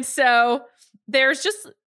 Yes. And so there's just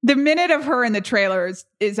the minute of her in the trailer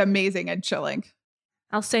is amazing and chilling.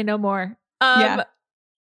 I'll say no more. But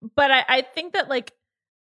I think that like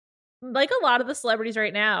a lot of the celebrities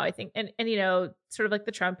right now, I think, and sort of like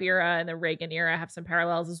the Trump era and the Reagan era have some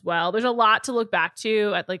parallels as well. There's a lot to look back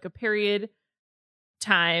to at like a period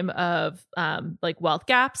time of like wealth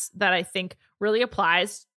gaps that I think really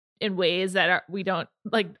applies in ways that we don't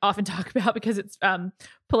like often talk about because it's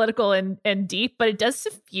political and deep, but it does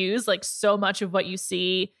suffuse like so much of what you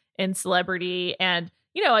see in celebrity. And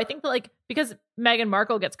I think that like because Meghan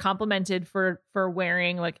Markle gets complimented for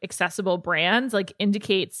wearing like accessible brands, like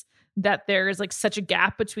indicates that there's like such a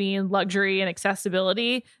gap between luxury and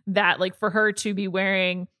accessibility that like for her to be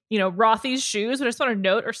wearing, Rothy's shoes, which I just want to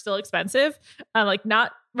note are still expensive, like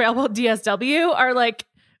not Railroad DSW, are like,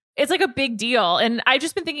 it's like a big deal. And I've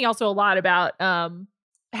just been thinking also a lot about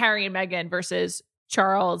Harry and Meghan versus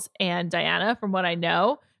Charles and Diana from what I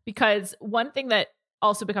know, because one thing that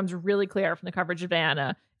also becomes really clear from the coverage of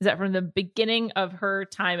Diana is that from the beginning of her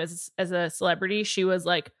time as a celebrity, she was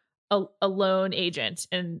like a lone agent,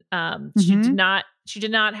 and she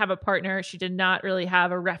did not have a partner. She did not really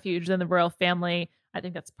have a refuge in the royal family. I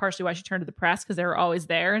think that's partially why she turned to the press, because they were always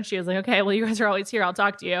there, and she was like, okay, well, you guys are always here, I'll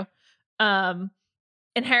talk to you.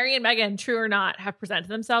 And Harry and Meghan, true or not, have presented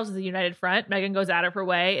themselves as a united front. Meghan goes out of her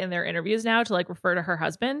way in their interviews now to like refer to her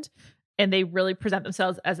husband, and they really present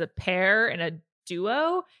themselves as a pair and a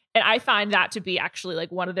duo. And I find that to be actually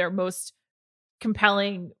like one of their most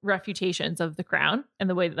compelling refutations of the crown and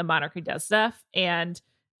the way that the monarchy does stuff. And,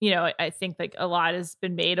 I think like a lot has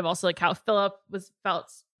been made of also like how Philip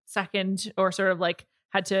felt second, or sort of like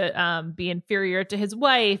had to be inferior to his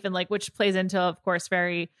wife, and like, which plays into, of course,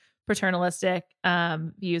 very paternalistic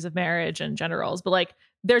views of marriage and gender roles. But like,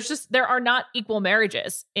 there are not equal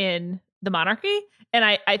marriages in the monarchy. And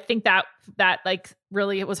I think that like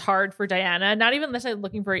really it was hard for Diana, not even necessarily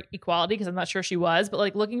looking for equality, because I'm not sure she was, but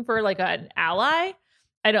like looking for like an ally.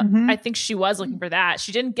 I think she was looking for that.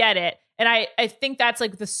 She didn't get it. And I think that's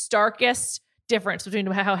like the starkest difference between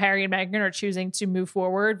how Harry and Meghan are choosing to move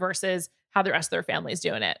forward versus how the rest of their family is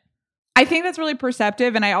doing it. I think that's really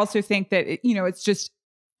perceptive. And I also think that,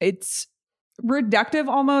 it's reductive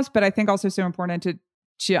almost, but I think also so important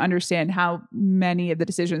to understand how many of the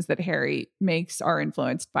decisions that Harry makes are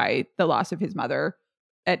influenced by the loss of his mother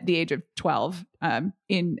at the age of 12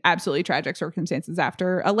 in absolutely tragic circumstances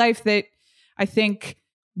after a life that I think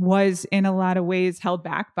was in a lot of ways held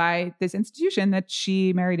back by this institution that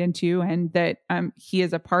she married into and that he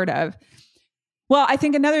is a part of. Well, I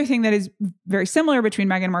think another thing that is very similar between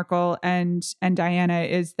Meghan Markle and Diana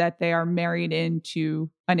is that they are married into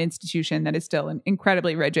an institution that is still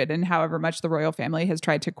incredibly rigid. And however much the royal family has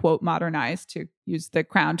tried to, quote, modernize, to use the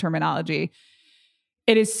crown terminology,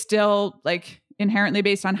 it is still like inherently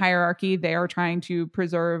based on hierarchy. They are trying to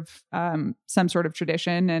preserve some sort of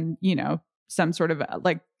tradition and, some sort of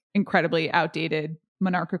like incredibly outdated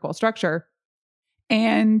monarchical structure.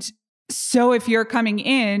 And so if you're coming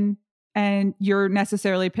in and you're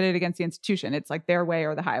necessarily pitted against the institution, it's like their way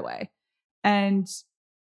or the highway. And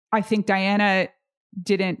I think Diana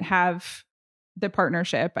didn't have the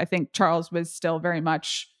partnership. I think Charles was still very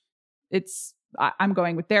much, I'm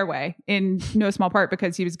going with their way, in no small part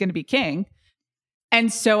because he was going to be king.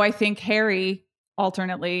 And so I think Harry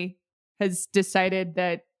alternately has decided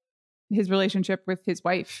that his relationship with his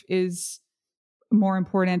wife is more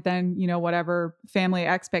important than, whatever family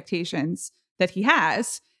expectations that he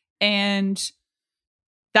has. And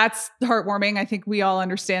that's heartwarming. I think we all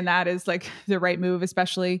understand that as like the right move,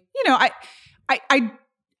 especially, I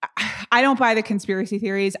don't buy the conspiracy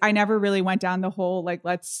theories. I never really went down the whole, like,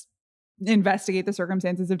 let's investigate the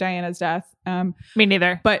circumstances of Diana's death. Me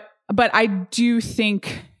neither. But I do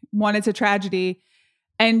think, one, it's a tragedy.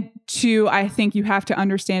 And two, I think you have to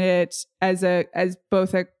understand it as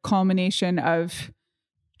both a culmination of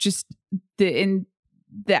just the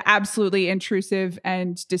absolutely intrusive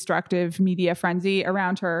and destructive media frenzy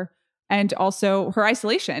around her, and also her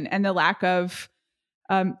isolation and the lack of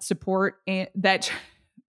support that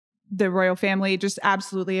the royal family just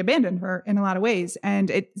absolutely abandoned her in a lot of ways. And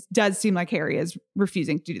it does seem like Harry is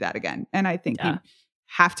refusing to do that again. And I think you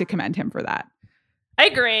have to commend him for that. I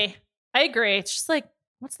agree. It's just like,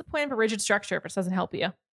 what's the point of a rigid structure if it doesn't help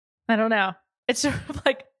you? I don't know. It's sort of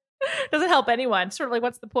like, doesn't help anyone. Sort of like,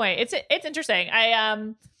 what's the point? It's interesting.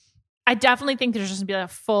 I definitely think there's just gonna be a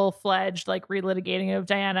full-fledged like relitigating of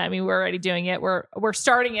Diana. I mean, we're already doing it. We're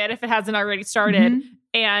starting it if it hasn't already started. Mm-hmm.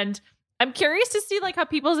 And I'm curious to see like how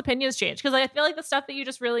people's opinions change, because I feel like the stuff that you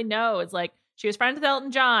just really know is like, she was friends with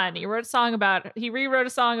Elton John. He rewrote a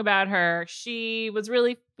song about her. She was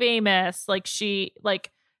really famous. Like, she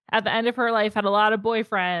like at the end of her life had a lot of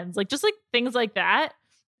boyfriends, like just like things like that.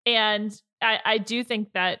 And I do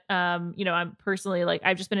think that, I'm personally like,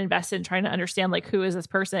 I've just been invested in trying to understand like, who is this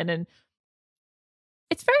person? And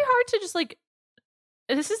it's very hard to just like,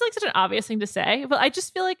 this is like such an obvious thing to say, but I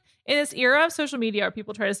just feel like in this era of social media where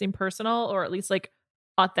people try to seem personal or at least like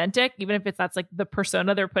authentic, even if that's like the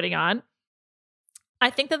persona they're putting on, I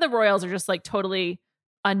think that the royals are just like totally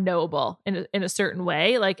unknowable in a certain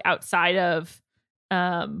way, like outside of,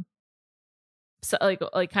 so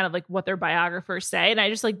like kind of like what their biographers say. And I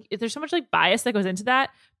just like, there's so much like bias that goes into that.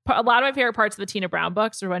 A lot of my favorite parts of the Tina Brown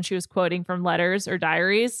books are when she was quoting from letters or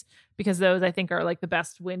diaries, because those I think are like the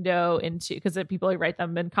best window into, because people like write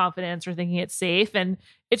them in confidence or thinking it's safe. And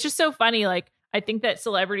it's just so funny. Like, I think that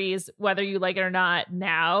celebrities, whether you like it or not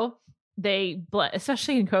now,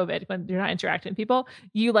 especially in COVID, when you're not interacting with people,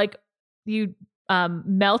 you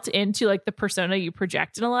melt into like the persona you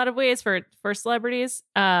project in a lot of ways for celebrities.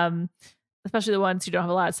 Especially the ones who don't have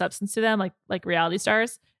a lot of substance to them, like reality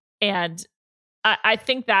stars. And I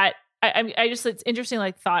think that I just, it's interesting,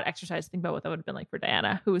 like thought exercise to think about what that would have been like for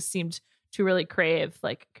Diana, who seemed to really crave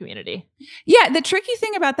like community. Yeah. The tricky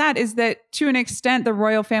thing about that is that to an extent, the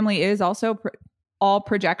royal family is also all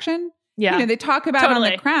projection. Yeah. They talk about on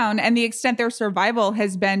The Crown, and the extent their survival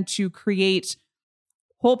has been to create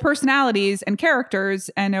whole personalities and characters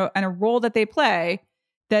and a role that they play,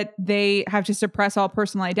 that they have to suppress all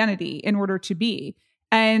personal identity in order to be.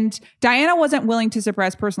 And Diana wasn't willing to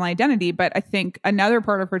suppress personal identity, but I think another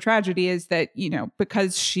part of her tragedy is that,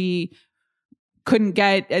 because she couldn't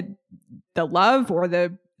get the love or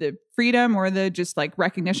the freedom or the just like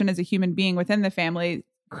recognition as a human being within the family,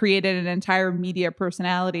 created an entire media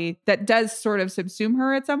personality that does sort of subsume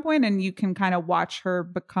her at some point. And you can kind of watch her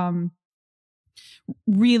become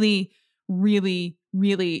really, really,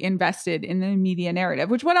 really invested in the media narrative,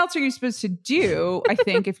 which what else are you supposed to do? I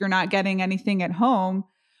think if you're not getting anything at home.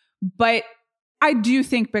 But I do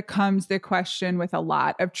think becomes the question with a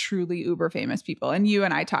lot of truly uber famous people. And you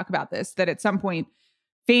and I talk about this, that at some point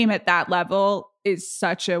fame at that level is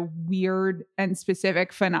such a weird and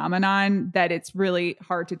specific phenomenon that it's really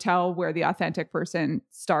hard to tell where the authentic person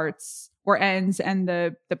starts or ends and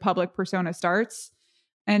the public persona starts.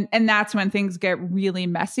 And that's when things get really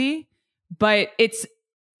messy. But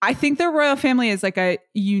I think the royal family is like a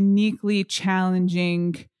uniquely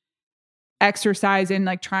challenging exercise in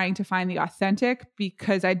like trying to find the authentic,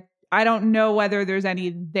 because I don't know whether there's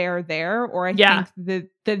any there, or I think the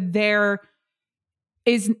there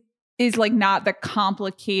is like not the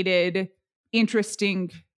complicated,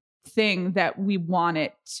 interesting thing that we want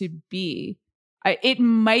it to be. It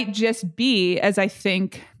might just be, as I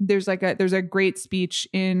think there's a great speech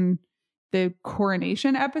in the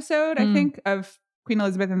coronation episode, I think, of Queen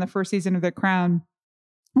Elizabeth in the first season of The Crown,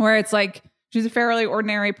 where it's like she's a fairly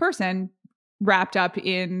ordinary person wrapped up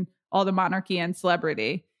in all the monarchy and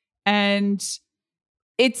celebrity. And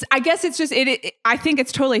I guess it's just I think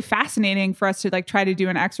it's totally fascinating for us to like try to do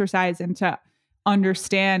an exercise into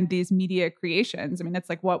understand these media creations. I mean, that's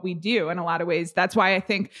like what we do in a lot of ways. That's why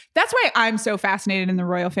I'm so fascinated in the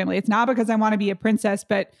royal family. It's not because I want to be a princess,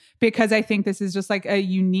 but because I think this is just like a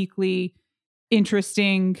uniquely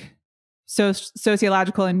interesting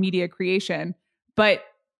sociological and media creation. But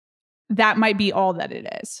that might be all that it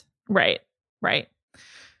is. Right.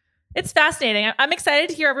 It's fascinating. I'm excited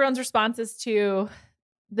to hear everyone's responses to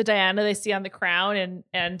the Diana they see on The Crown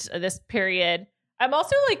and this period. I'm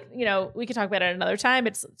also like, we could talk about it another time.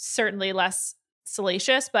 It's certainly less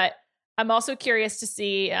salacious, but I'm also curious to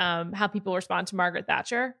see how people respond to Margaret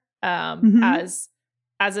Thatcher as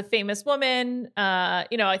a famous woman.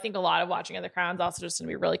 I think a lot of watching of The Crown is also just going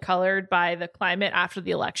to be really colored by the climate after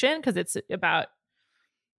the election, because it's about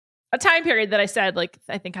a time period that I said, like,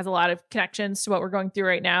 I think has a lot of connections to what we're going through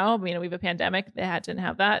right now. We have a pandemic. They didn't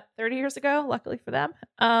have that 30 years ago, luckily for them.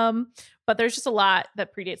 But there's just a lot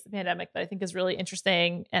that predates the pandemic that I think is really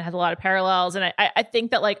interesting and has a lot of parallels. And I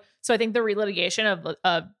think that I think the relitigation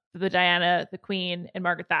of the Diana, the Queen, and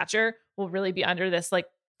Margaret Thatcher will really be under this like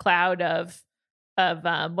cloud of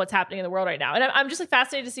what's happening in the world right now. And I'm just like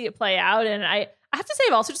fascinated to see it play out. And I have to say,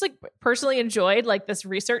 I've also just like personally enjoyed like this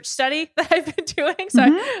research study that I've been doing. So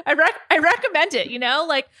I recommend it,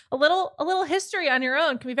 like a little history on your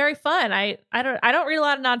own can be very fun. I don't read a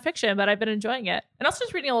lot of nonfiction, but I've been enjoying it. And also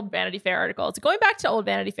just reading old Vanity Fair articles. Going back to old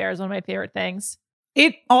Vanity Fair is one of my favorite things.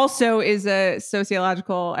 It also is a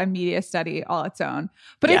sociological and media study all its own.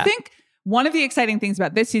 But yeah. I think one of the exciting things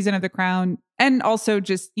about this season of The Crown, and also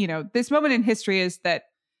just, this moment in history, is that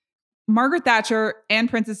Margaret Thatcher and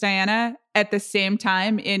Princess Diana at the same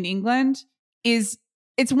time in England it's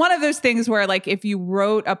one of those things where like if you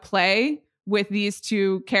wrote a play with these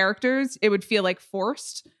two characters, it would feel like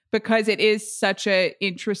forced, because it is such an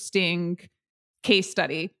interesting case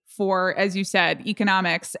study for, as you said,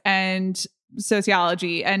 economics and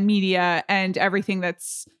sociology and media and everything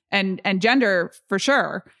and gender for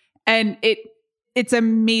sure. And it's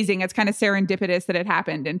amazing. It's kind of serendipitous that it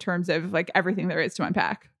happened in terms of like everything there is to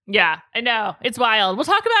unpack. Yeah, I know. It's wild. We'll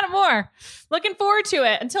talk about it more. Looking forward to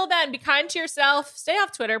it. Until then, be kind to yourself. Stay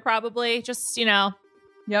off Twitter, probably. Just, Yep.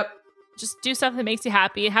 Just do stuff that makes you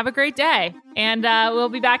happy. Have a great day. And we'll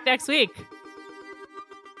be back next week.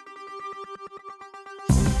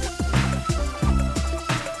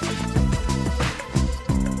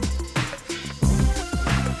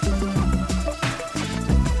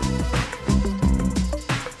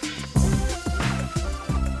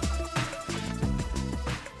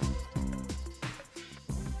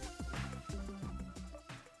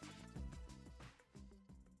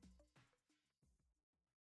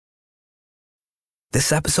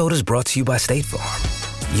 This episode is brought to you by State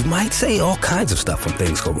Farm. You might say all kinds of stuff when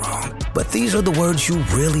things go wrong, but these are the words you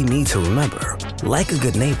really need to remember. Like a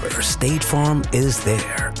good neighbor, State Farm is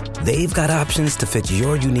there. They've got options to fit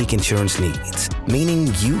your unique insurance needs,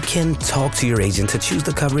 meaning you can talk to your agent to choose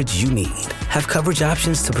the coverage you need, have coverage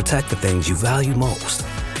options to protect the things you value most,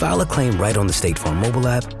 file a claim right on the State Farm mobile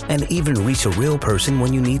app, and even reach a real person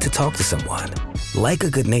when you need to talk to someone. Like a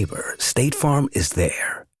good neighbor, State Farm is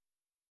there.